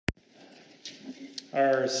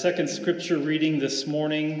Our second scripture reading this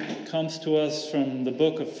morning comes to us from the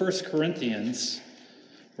book of 1 Corinthians.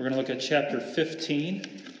 We're going to look at chapter 15,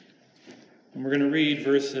 and we're going to read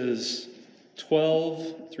verses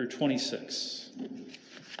 12 through 26.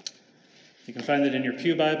 You can find it in your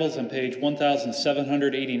pew Bibles on page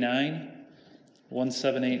 1789,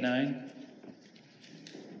 1789.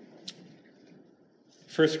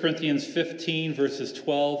 1 Corinthians 15, verses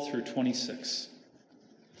 12 through 26.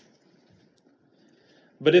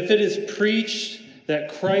 But if it is preached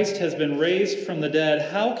that Christ has been raised from the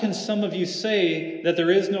dead, how can some of you say that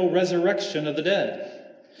there is no resurrection of the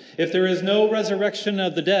dead? If there is no resurrection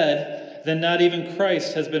of the dead, then not even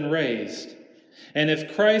Christ has been raised. And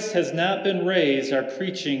if Christ has not been raised, our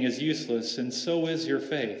preaching is useless, and so is your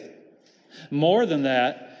faith. More than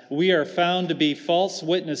that, we are found to be false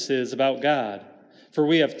witnesses about God. For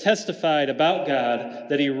we have testified about God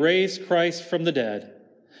that he raised Christ from the dead.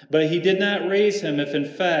 But he did not raise him if in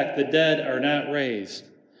fact the dead are not raised.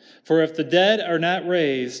 For if the dead are not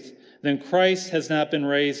raised, then Christ has not been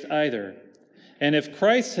raised either. And if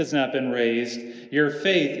Christ has not been raised, your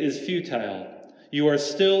faith is futile. You are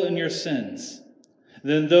still in your sins.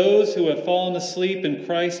 Then those who have fallen asleep in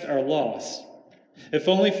Christ are lost. If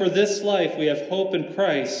only for this life we have hope in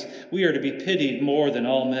Christ, we are to be pitied more than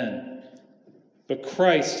all men. But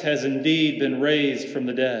Christ has indeed been raised from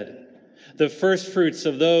the dead, the firstfruits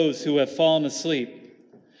of those who have fallen asleep.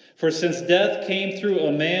 For since death came through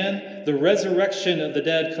a man, the resurrection of the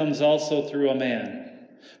dead comes also through a man.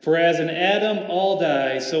 For as in Adam all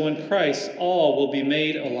die, so in Christ all will be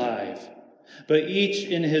made alive, but each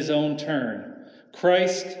in his own turn.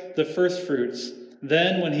 Christ the firstfruits,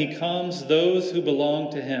 then when he comes, those who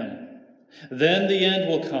belong to him. Then the end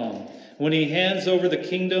will come, when he hands over the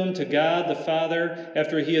kingdom to God the Father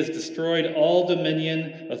after he has destroyed all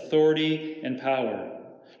dominion, authority, and power.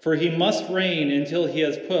 For he must reign until he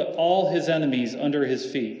has put all his enemies under his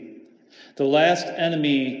feet. The last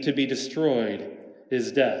enemy to be destroyed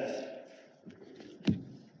is death.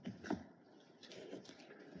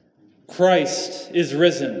 Christ is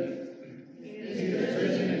risen. He is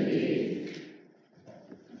risen indeed.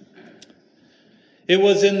 It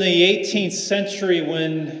was in the 18th century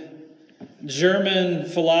when German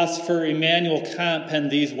philosopher Immanuel Kant penned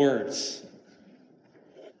these words: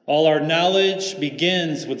 "All our knowledge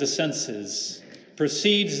begins with the senses,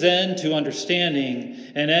 proceeds then to understanding,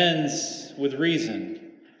 and ends with reason.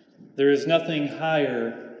 There is nothing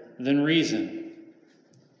higher than reason."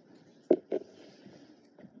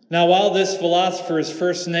 Now, while this philosopher's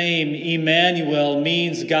first name, Emmanuel,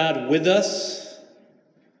 means God with us,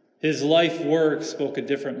 his life work spoke a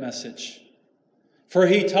different message. For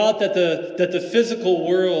he taught that the physical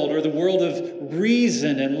world, or the world of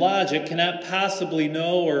reason and logic, cannot possibly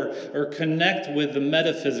know or connect with the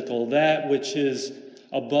metaphysical, that which is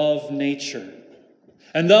above nature.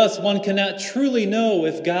 And thus one cannot truly know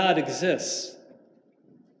if God exists.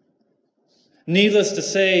 Needless to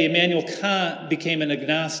say, Immanuel Kant became an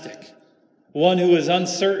agnostic, one who was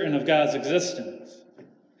uncertain of God's existence.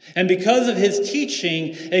 And because of his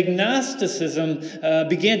teaching, agnosticism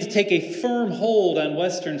began to take a firm hold on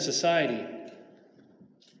Western society.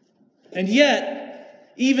 And yet,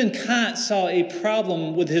 even Kant saw a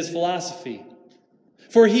problem with his philosophy.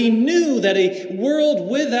 For he knew that a world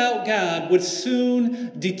without God would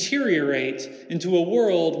soon deteriorate into a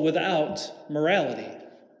world without morality.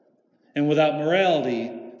 And without morality,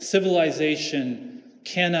 civilization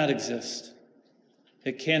cannot exist.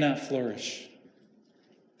 It cannot flourish.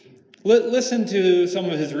 Listen to some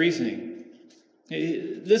of his reasoning.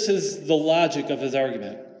 This is the logic of his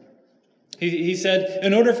argument. He said,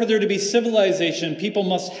 in order for there to be civilization, people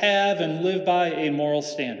must have and live by a moral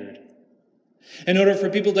standard. In order for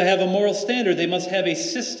people to have a moral standard, they must have a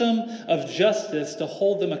system of justice to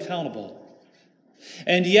hold them accountable.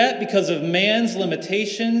 And yet, because of man's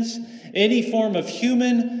limitations, any form of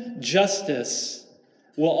human justice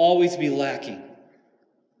will always be lacking.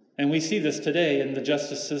 And we see this today in the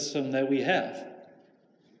justice system that we have.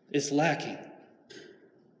 It's lacking.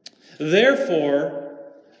 Therefore,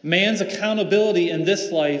 man's accountability in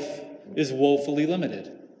this life is woefully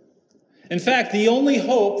limited. In fact, the only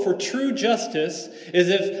hope for true justice is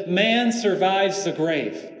if man survives the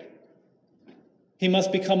grave. He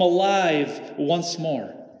must become alive once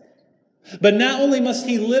more. But not only must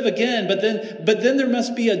he live again, but then there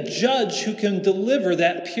must be a judge who can deliver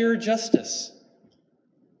that pure justice.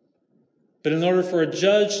 But in order for a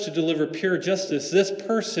judge to deliver pure justice, this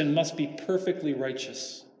person must be perfectly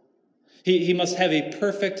righteous. He must have a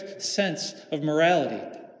perfect sense of morality.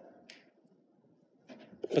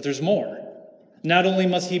 But there's more. Not only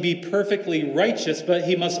must he be perfectly righteous, but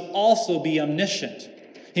he must also be omniscient.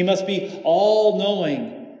 He must be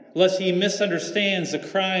all-knowing, lest he misunderstands the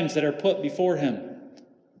crimes that are put before him.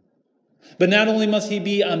 But not only must he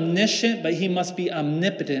be omniscient, but he must be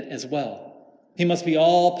omnipotent as well. He must be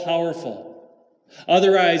all-powerful.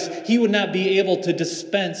 Otherwise, he would not be able to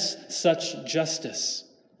dispense such justice.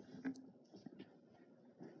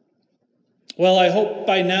 Well, I hope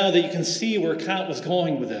by now that you can see where Kant was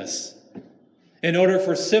going with this. In order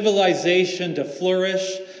for civilization to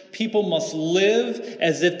flourish, people must live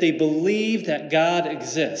as if they believe that God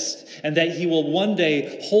exists and that he will one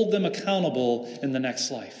day hold them accountable in the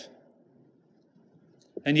next life.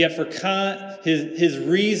 And yet for Kant, his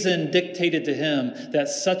reason dictated to him that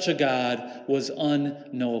such a God was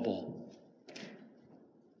unknowable.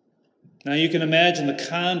 Now you can imagine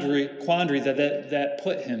the quandary that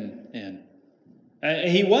put him in.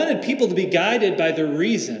 He wanted people to be guided by their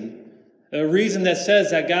reason, a reason that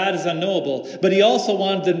says that God is unknowable, but he also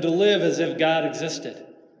wanted them to live as if God existed,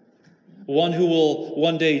 one who will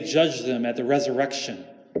one day judge them at the resurrection.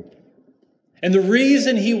 And the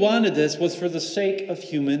reason he wanted this was for the sake of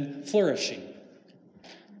human flourishing.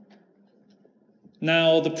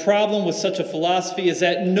 Now, the problem with such a philosophy is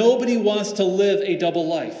that nobody wants to live a double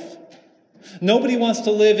life. Nobody wants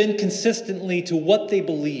to live inconsistently to what they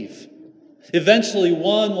believe. Eventually,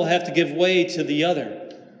 one will have to give way to the other.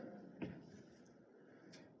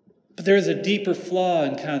 But there is a deeper flaw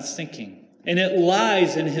in Kant's thinking, and it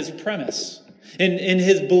lies in his premise, in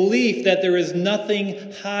his belief that there is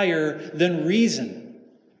nothing higher than reason.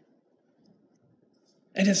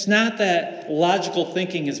 And it's not that logical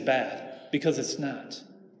thinking is bad, because it's not.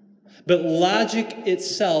 But logic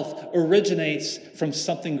itself originates from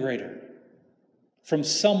something greater, from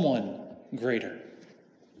someone greater.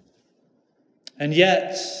 And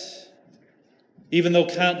yet, even though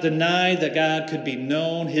Kant denied that God could be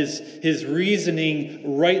known, his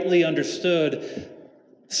reasoning rightly understood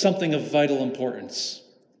something of vital importance: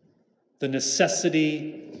 the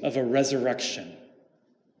necessity of a resurrection.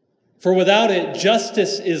 For without it,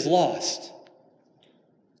 justice is lost.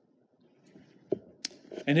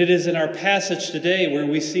 And it is in our passage today where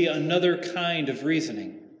we see another kind of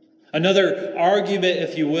reasoning, another argument,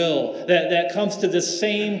 if you will, that comes to the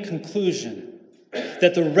same conclusion,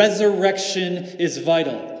 that the resurrection is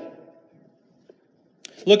vital.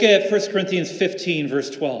 Look at 1 Corinthians 15, verse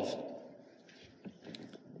 12.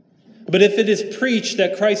 But if it is preached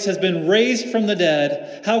that Christ has been raised from the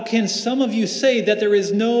dead, how can some of you say that there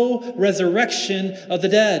is no resurrection of the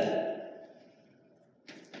dead?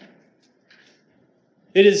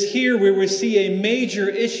 It is here where we see a major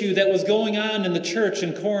issue that was going on in the church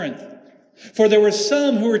in Corinth. For there were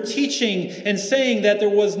some who were teaching and saying that there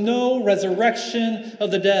was no resurrection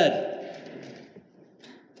of the dead.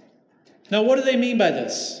 Now, what do they mean by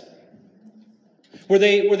this? Were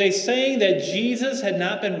they saying that Jesus had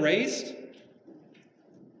not been raised?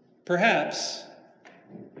 Perhaps.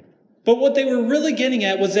 But what they were really getting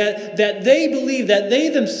at was that they believed that they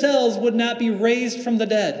themselves would not be raised from the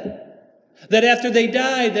dead. That after they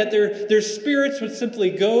died, that their spirits would simply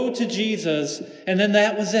go to Jesus, and then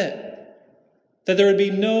that was it. That there would be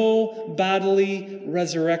no bodily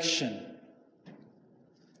resurrection.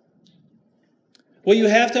 What you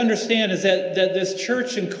have to understand is that this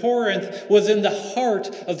church in Corinth was in the heart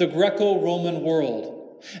of the Greco-Roman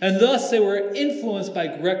world. And thus they were influenced by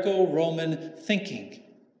Greco-Roman thinking.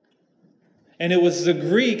 And it was the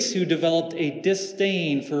Greeks who developed a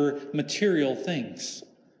disdain for material things.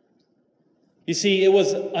 You see, it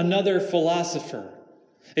was another philosopher,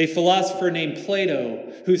 a philosopher named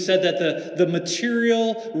Plato, who said that the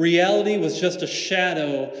material reality was just a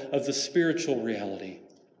shadow of the spiritual reality.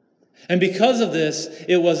 And because of this,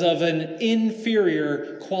 it was of an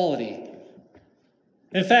inferior quality.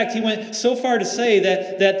 In fact, he went so far to say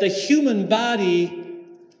that the human body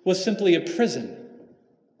was simply a prison.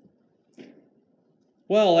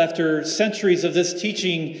 Well, after centuries of this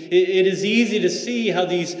teaching, it is easy to see how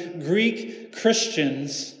these Greek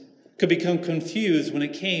Christians could become confused when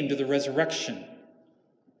it came to the resurrection.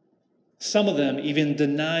 Some of them even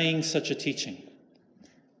denying such a teaching.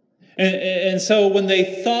 And so when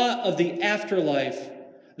they thought of the afterlife,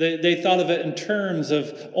 they thought of it in terms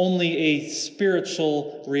of only a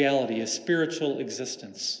spiritual reality, a spiritual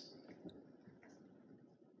existence.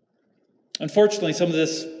 Unfortunately, some of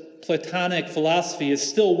this Platonic philosophy is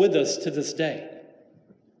still with us to this day.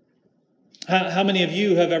 How many of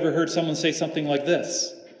you have ever heard someone say something like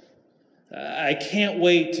this? I can't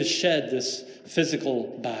wait to shed this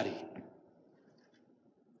physical body.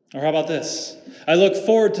 Or how about this? I look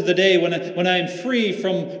forward to the day when I am free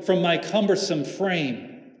from my cumbersome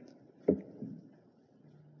frame.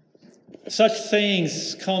 Such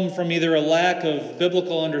sayings come from either a lack of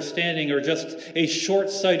biblical understanding or just a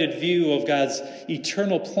short-sighted view of God's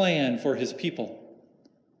eternal plan for his people.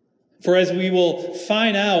 For as we will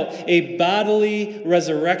find out, a bodily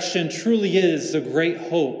resurrection truly is the great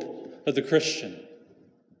hope of the Christian.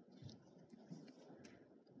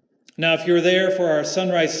 Now, if you were there for our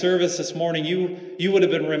sunrise service this morning, you would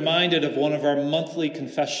have been reminded of one of our monthly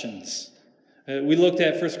confessions. We looked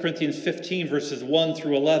at 1 Corinthians 15, verses 1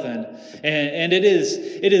 through 11. And it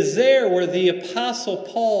is there where the Apostle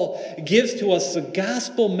Paul gives to us the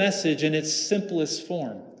gospel message in its simplest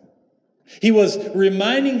form. He was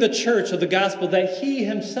reminding the church of the gospel that he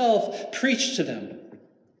himself preached to them.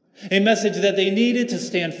 A message that they needed to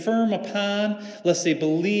stand firm upon, lest they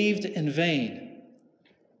believed in vain.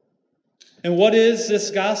 And what is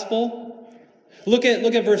this gospel? Look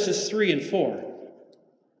at verses 3 and 4.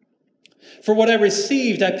 For what I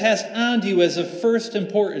received, I passed on to you as of first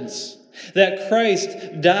importance, that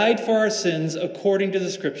Christ died for our sins according to the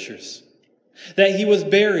Scriptures, that he was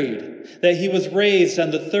buried, that he was raised on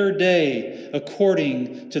the third day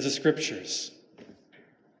according to the Scriptures.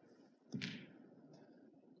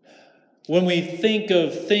 When we think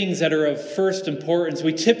of things that are of first importance,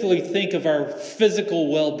 we typically think of our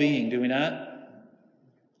physical well-being, do we not?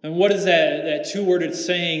 And what is that two-worded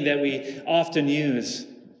saying that we often use?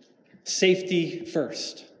 Safety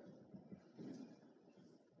first.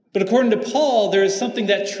 But according to Paul, there is something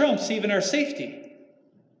that trumps even our safety.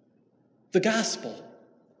 The gospel.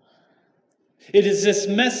 It is this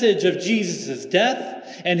message of Jesus'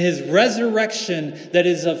 death and his resurrection that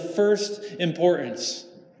is of first importance.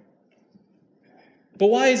 But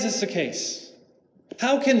why is this the case?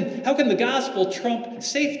 How can the gospel trump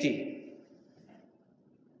safety?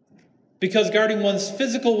 Because guarding one's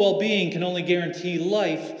physical well-being can only guarantee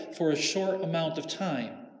life for a short amount of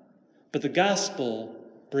time. But the gospel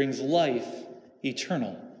brings life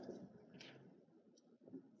eternal.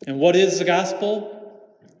 And what is the gospel?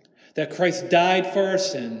 That Christ died for our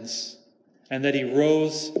sins and that he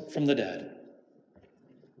rose from the dead.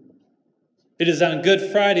 It is on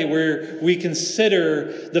Good Friday where we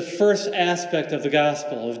consider the first aspect of the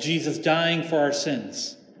gospel, of Jesus dying for our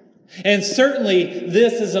sins. And certainly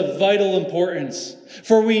this is of vital importance,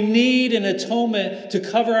 for we need an atonement to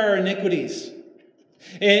cover our iniquities.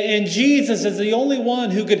 And Jesus is the only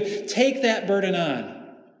one who could take that burden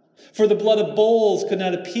on, for the blood of bulls could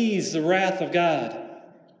not appease the wrath of God.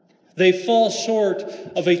 They fall short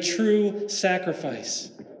of a true sacrifice.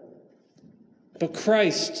 But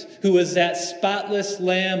Christ, who is that spotless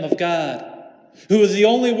Lamb of God, who is the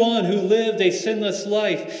only one who lived a sinless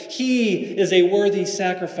life, he is a worthy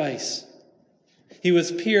sacrifice. He was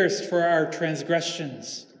pierced for our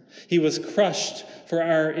transgressions. He was crushed for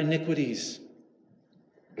our iniquities.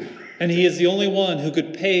 And he is the only one who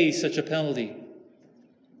could pay such a penalty,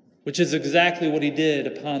 which is exactly what he did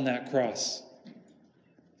upon that cross.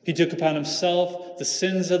 He took upon himself the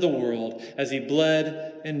sins of the world as he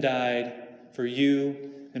bled and died for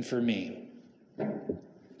you and for me.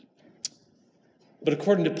 But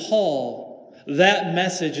according to Paul, that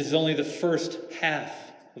message is only the first half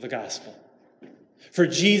of the gospel. For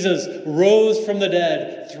Jesus rose from the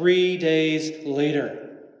dead 3 days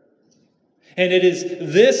later. And it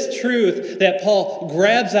is this truth that Paul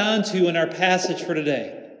grabs onto in our passage for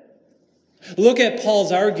today. Look at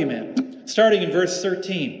Paul's argument, starting in verse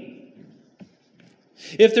 13.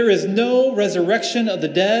 If there is no resurrection of the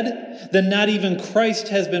dead, then not even Christ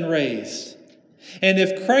has been raised. And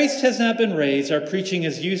if Christ has not been raised, our preaching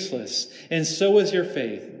is useless, and so is your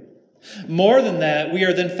faith. More than that, we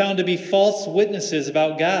are then found to be false witnesses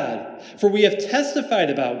about God. For we have testified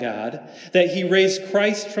about God that he raised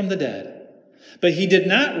Christ from the dead. But he did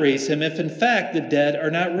not raise him if in fact the dead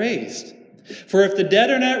are not raised. For if the dead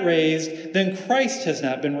are not raised, then Christ has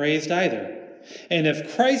not been raised either. And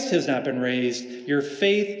if Christ has not been raised, your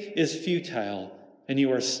faith is futile, and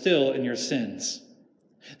you are still in your sins.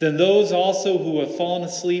 Then those also who have fallen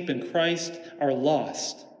asleep in Christ are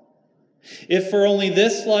lost. If for only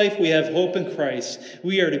this life we have hope in Christ,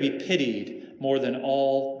 we are to be pitied more than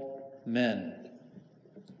all men.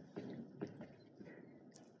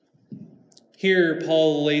 Here,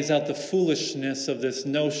 Paul lays out the foolishness of this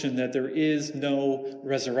notion that there is no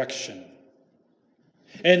resurrection.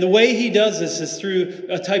 And the way he does this is through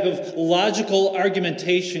a type of logical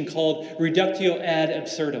argumentation called reductio ad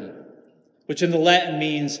absurdum, which in the Latin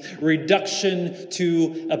means reduction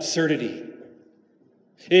to absurdity.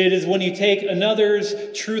 It is when you take another's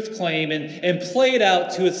truth claim and play it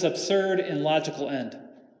out to its absurd and logical end.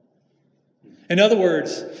 In other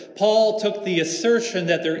words, Paul took the assertion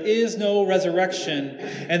that there is no resurrection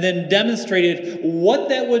and then demonstrated what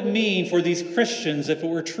that would mean for these Christians if it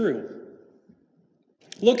were true.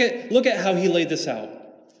 Look at how he laid this out.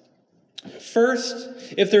 First,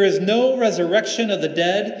 if there is no resurrection of the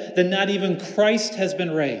dead, then not even Christ has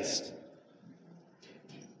been raised.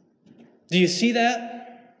 Do you see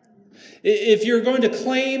that? If you're going to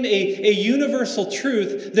claim a universal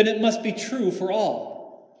truth, then it must be true for all.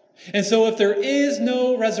 And so if there is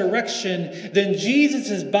no resurrection, then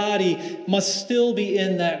Jesus' body must still be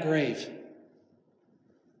in that grave.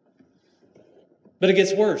 But it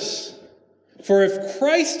gets worse. For if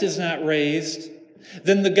Christ is not raised,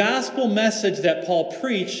 then the gospel message that Paul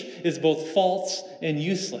preached is both false and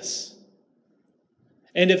useless.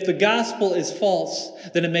 And if the gospel is false,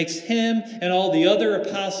 then it makes him and all the other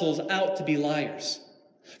apostles out to be liars.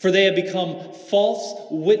 For they have become false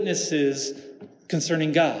witnesses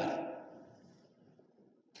concerning God.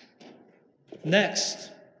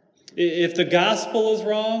 Next, if the gospel is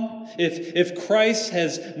wrong, if Christ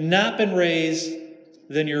has not been raised,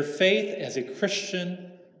 then your faith as a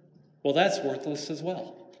Christian, well, that's worthless as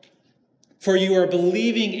well. For you are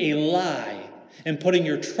believing a lie and putting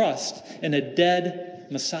your trust in a dead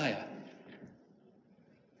Messiah.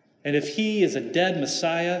 And if he is a dead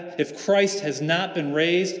Messiah, if Christ has not been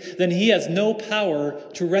raised, then he has no power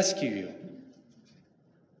to rescue you.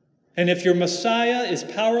 And if your Messiah is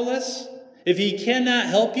powerless, if he cannot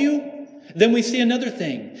help you, then we see another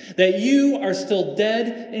thing, that you are still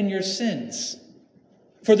dead in your sins.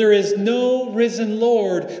 For there is no risen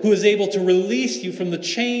Lord who is able to release you from the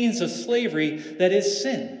chains of slavery that is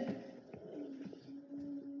sin.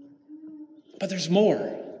 But there's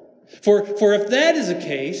more. For if that is the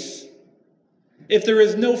case, if there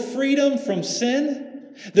is no freedom from sin,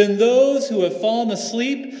 then those who have fallen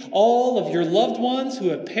asleep, all of your loved ones who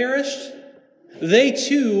have perished, they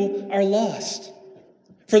too are lost.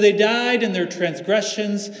 For they died in their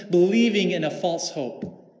transgressions, believing in a false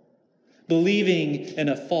hope, believing in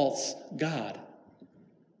a false God.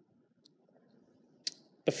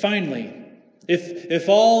 But finally, if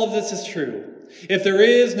all of this is true, if there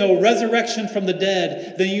is no resurrection from the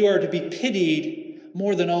dead, then you are to be pitied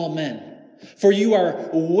more than all men. For you are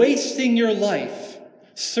wasting your life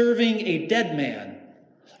serving a dead man,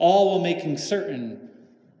 all while making certain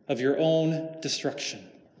of your own destruction.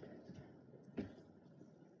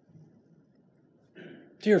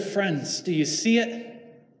 Dear friends, do you see it?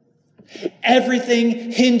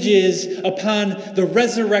 Everything hinges upon the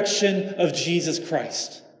resurrection of Jesus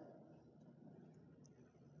Christ.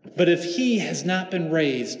 But if he has not been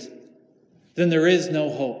raised, then there is no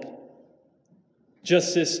hope.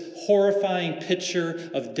 Just this horrifying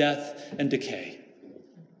picture of death and decay.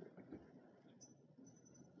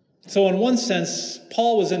 So in one sense,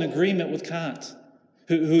 Paul was in agreement with Kant,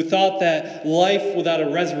 who thought that life without a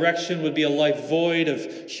resurrection would be a life void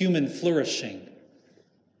of human flourishing.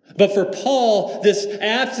 But for Paul, this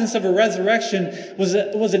absence of a resurrection was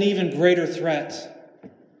an even greater threat.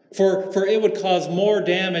 For it would cause more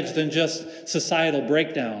damage than just societal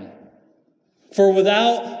breakdown. For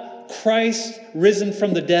without Christ risen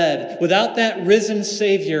from the dead, without that risen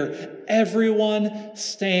Savior, everyone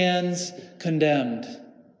stands condemned.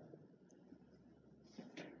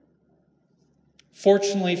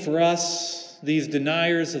 Fortunately for us, these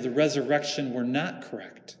deniers of the resurrection were not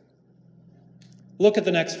correct. Look at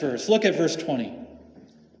the next verse. Look at verse 20.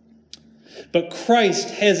 But Christ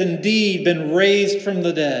has indeed been raised from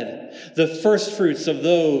the dead, the firstfruits of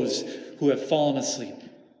those who have fallen asleep.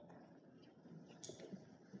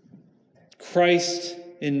 Christ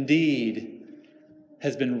indeed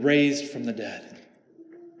has been raised from the dead.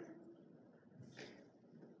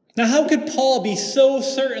 Now, how could Paul be so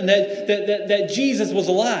certain that Jesus was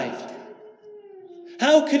alive?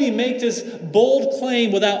 How could he make this bold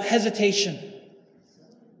claim without hesitation?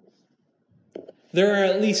 There are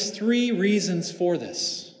at least 3 reasons for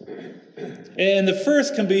this. And the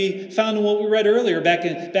first can be found in what we read earlier, back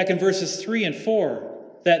in verses 3 and 4,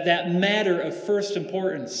 that matter of first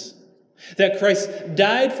importance. That Christ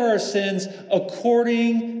died for our sins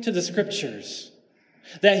according to the Scriptures.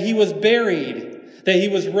 That he was buried, that he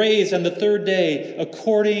was raised on the 3rd day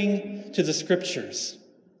according to the Scriptures.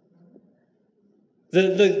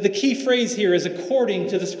 The key phrase here is according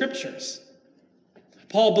to the Scriptures.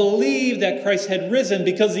 Paul believed that Christ had risen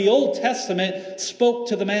because the Old Testament spoke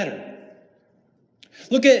to the matter.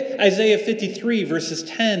 Look at Isaiah 53, verses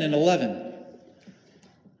 10 and 11.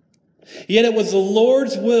 Yet it was the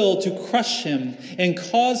Lord's will to crush him and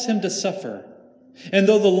cause him to suffer. And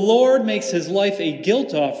though the Lord makes his life a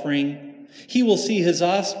guilt offering, He will see his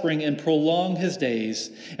offspring and prolong his days,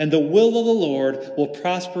 and the will of the Lord will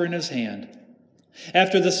prosper in his hand.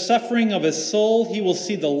 After the suffering of his soul, he will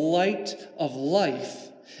see the light of life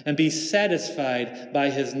and be satisfied by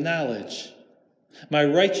his knowledge. My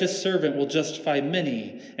righteous servant will justify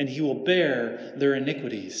many, and he will bear their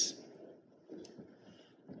iniquities.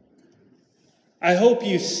 I hope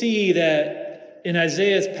you see that in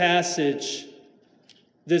Isaiah's passage,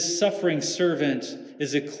 this suffering servant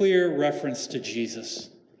is a clear reference to Jesus.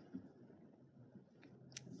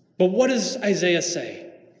 But what does Isaiah say?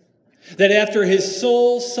 That after his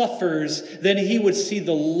soul suffers, then he would see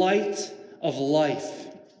the light of life.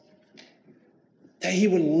 That he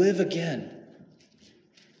would live again.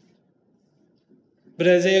 But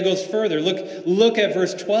Isaiah goes further. Look at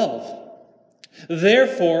verse 12.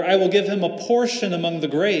 Therefore, I will give him a portion among the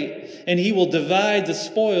great, and he will divide the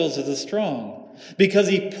spoils of the strong, because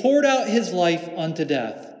he poured out his life unto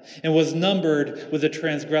death, and was numbered with the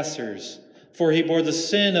transgressors. For he bore the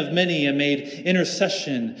sin of many and made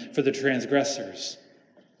intercession for the transgressors.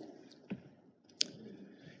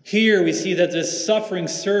 Here we see that this suffering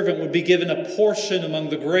servant would be given a portion among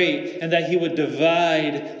the great, and that he would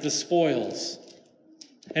divide the spoils.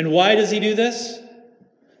 And why does he do this?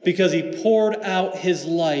 Because he poured out his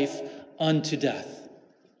life unto death.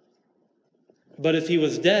 But if he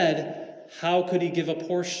was dead, how could he give a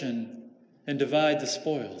portion and divide the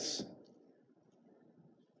spoils?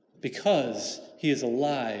 Because he is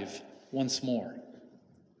alive once more.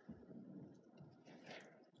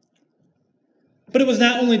 But it was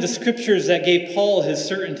not only the scriptures that gave Paul his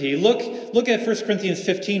certainty. Look at 1 Corinthians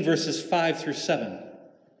 15, verses 5 through 7.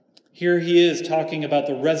 Here he is talking about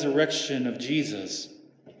the resurrection of Jesus.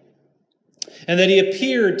 And that he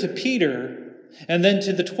appeared to Peter and then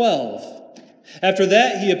to the 12. After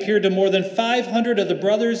that, he appeared to more than 500 of the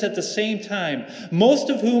brothers at the same time, most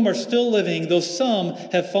of whom are still living, though some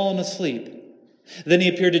have fallen asleep. Then he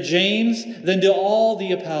appeared to James, then to all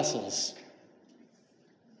the apostles.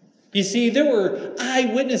 You see, there were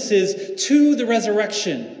eyewitnesses to the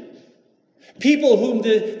resurrection. People whom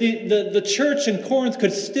the church in Corinth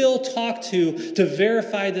could still talk to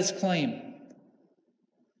verify this claim.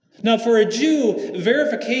 Now, for a Jew,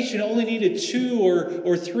 verification only needed 2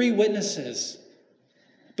 or 3 witnesses.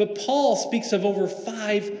 But Paul speaks of over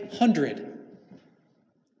 500.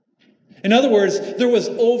 In other words, there was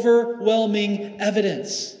overwhelming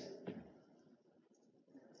evidence.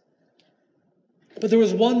 But there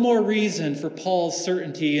was one more reason for Paul's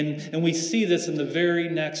certainty, and we see this in the very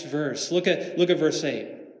next verse. Look at verse 8.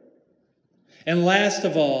 And last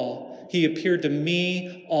of all, he appeared to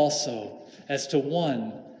me also as to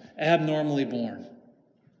one abnormally born.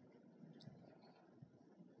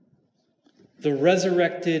 The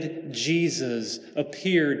resurrected Jesus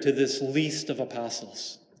appeared to this least of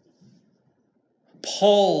apostles.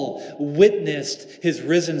 Paul witnessed his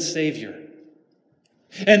risen Savior.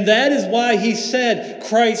 And that is why he said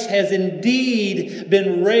Christ has indeed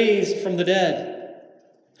been raised from the dead.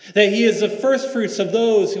 That he is the firstfruits of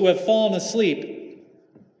those who have fallen asleep.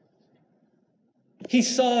 He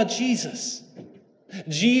saw Jesus.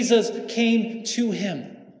 Jesus came to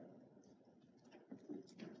him.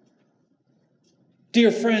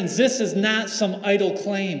 Dear friends, this is not some idle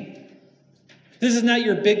claim. This is not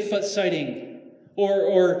your Bigfoot sighting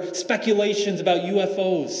or speculations about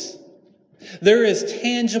UFOs. There is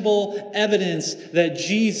tangible evidence that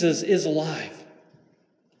Jesus is alive.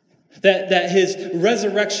 That his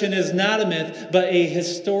resurrection is not a myth, but a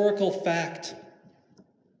historical fact.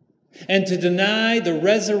 And to deny the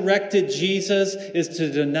resurrected Jesus is to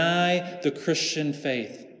deny the Christian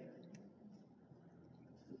faith.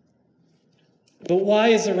 But why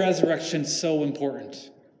is the resurrection so important?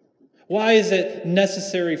 Why is it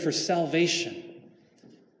necessary for salvation?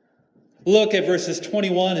 Look at verses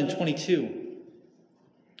 21 and 22.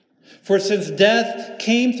 For since death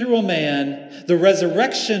came through a man, the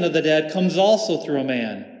resurrection of the dead comes also through a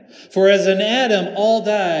man. For as in Adam all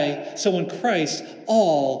die, so in Christ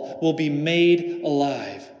all will be made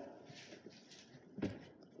alive.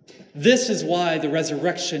 This is why the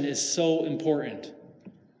resurrection is so important.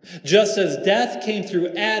 Just as death came through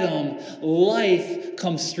Adam, life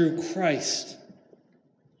comes through Christ.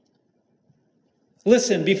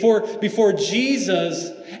 Listen, before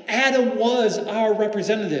Jesus, Adam was our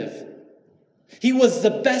representative. He was the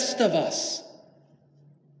best of us.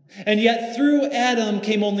 And yet through Adam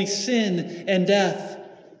came only sin and death.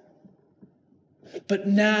 But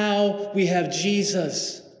now we have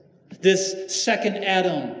Jesus, this second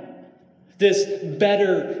Adam, this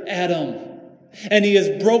better Adam. And he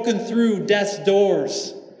has broken through death's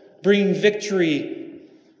doors, bringing victory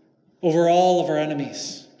over all of our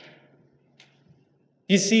enemies.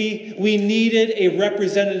 You see, we needed a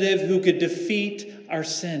representative who could defeat our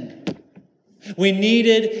sin. We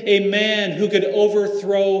needed a man who could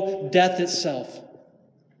overthrow death itself.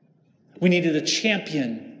 We needed a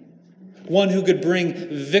champion, one who could bring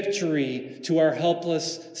victory to our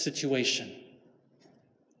helpless situation.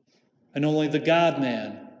 And only the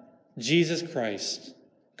God-man, Jesus Christ,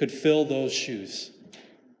 could fill those shoes.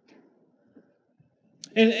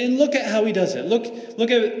 And look at how he does it.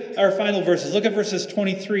 Look at our final verses. Look at verses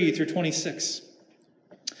 23 through 26.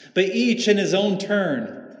 But each in his own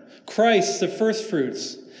turn, Christ the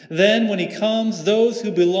firstfruits. Then when he comes, those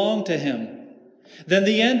who belong to him. Then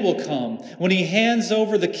the end will come, when he hands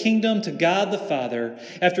over the kingdom to God the Father,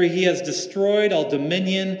 after he has destroyed all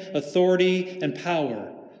dominion, authority, and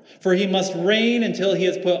power. For he must reign until he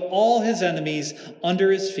has put all his enemies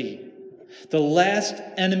under his feet. The last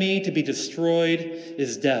enemy to be destroyed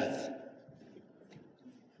is death.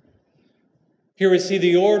 Here we see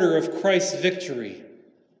the order of Christ's victory.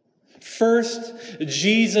 First,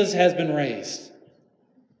 Jesus has been raised.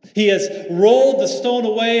 He has rolled the stone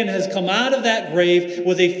away and has come out of that grave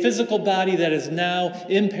with a physical body that is now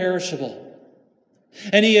imperishable.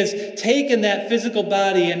 And he has taken that physical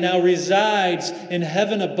body and now resides in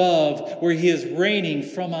heaven above, where he is reigning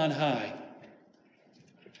from on high.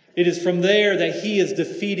 It is from there that he is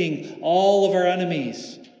defeating all of our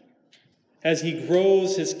enemies as he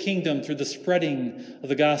grows his kingdom through the spreading of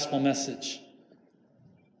the gospel message.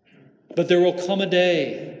 But there will come a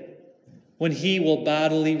day when he will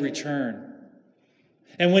bodily return.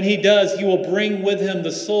 And when he does, he will bring with him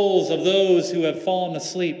the souls of those who have fallen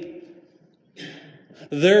asleep.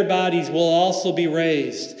 Their bodies will also be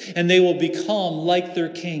raised, and they will become like their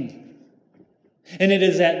king. And it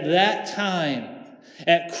is at that time,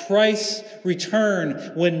 at Christ's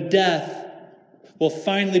return, when death will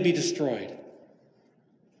finally be destroyed.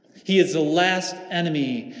 He is the last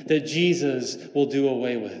enemy that Jesus will do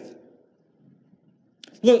away with.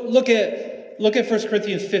 Look at 1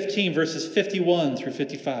 Corinthians 15, verses 51 through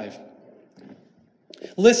 55.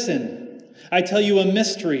 Listen, I tell you a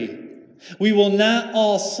mystery. We will not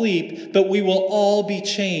all sleep, but we will all be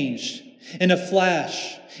changed in a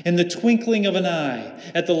flash, in the twinkling of an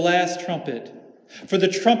eye, at the last trumpet. For the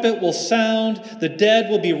trumpet will sound, the dead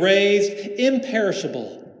will be raised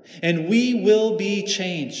imperishable, and we will be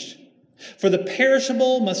changed. For the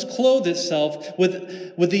perishable must clothe itself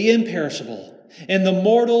with the imperishable, and the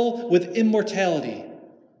mortal with immortality.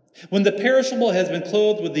 When the perishable has been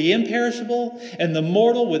clothed with the imperishable, and the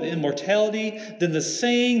mortal with immortality, then the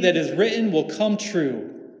saying that is written will come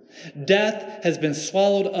true. Death has been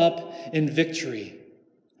swallowed up in victory.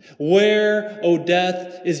 Where, O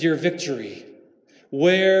death, is your victory?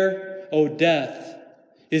 Where, O death,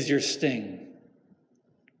 is your sting?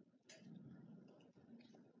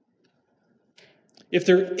 If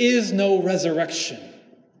there is no resurrection,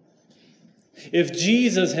 if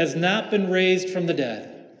Jesus has not been raised from the dead,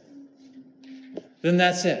 then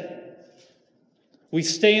that's it. We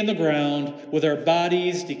stay in the ground with our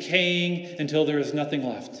bodies decaying until there is nothing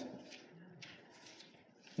left.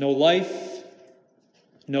 No life,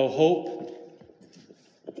 no hope,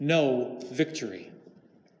 no victory.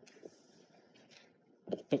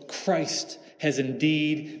 But Christ has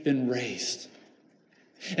indeed been raised.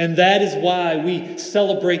 And that is why we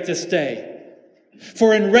celebrate this day.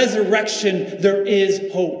 For in resurrection there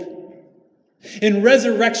is hope. In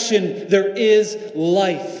resurrection there is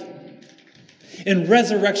life. In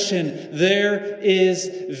resurrection there is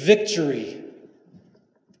victory.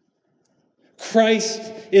 Christ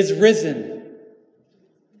is risen.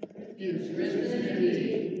 He is risen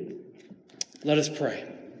indeed. Let us pray.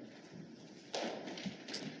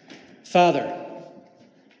 Father,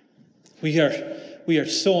 we are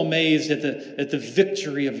so amazed at the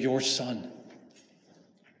victory of your Son.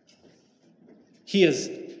 He has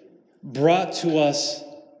brought to us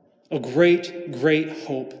a great, great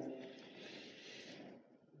hope.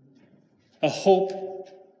 A hope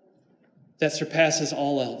that surpasses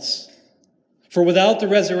all else. For without the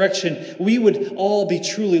resurrection, we would all be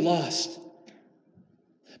truly lost.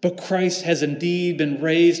 But Christ has indeed been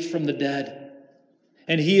raised from the dead,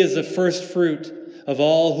 and he is the first fruit of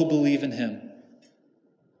all who believe in him.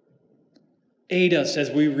 Aid us as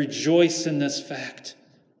we rejoice in this fact.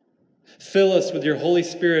 Fill us with your Holy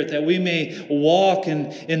Spirit that we may walk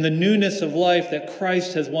in the newness of life that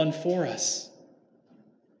Christ has won for us.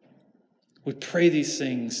 We pray these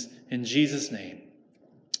things in Jesus' name.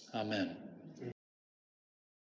 Amen.